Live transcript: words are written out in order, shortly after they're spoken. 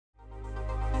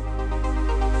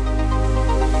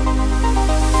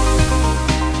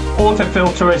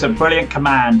Autofilter is a brilliant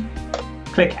command.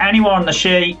 Click anywhere on the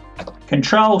sheet,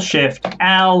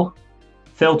 Control-Shift-L,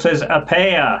 filters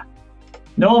appear.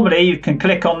 Normally you can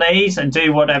click on these and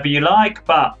do whatever you like,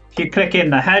 but if you click in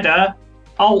the header,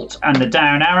 Alt and the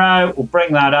down arrow will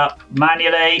bring that up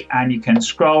manually, and you can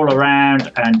scroll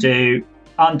around and do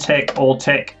untick or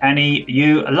tick any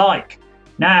you like.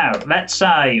 Now, let's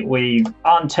say we've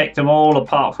unticked them all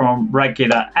apart from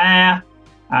regular air,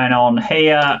 and on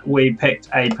here we picked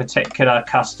a particular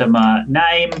customer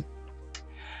name.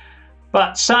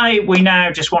 But say we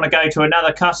now just want to go to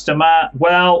another customer.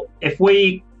 Well, if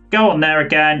we go on there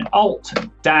again, Alt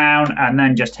down, and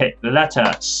then just hit the letter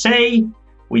C,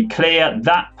 we clear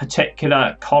that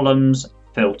particular column's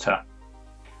filter.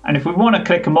 And if we want to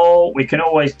click them all, we can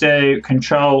always do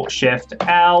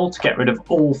Control-Shift-L to get rid of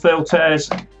all filters,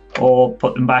 or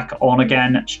put them back on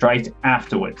again straight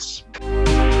afterwards.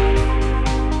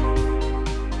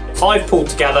 I've pulled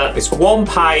together this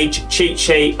one-page cheat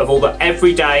sheet of all the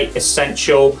everyday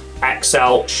essential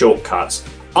Excel shortcuts.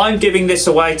 I'm giving this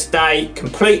away today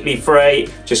completely free.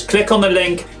 Just click on the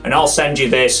link and I'll send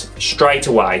you this straight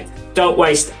away. Don't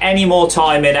waste any more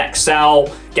time in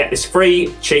Excel. Get this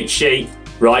free cheat sheet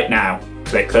right now.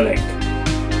 Click the link.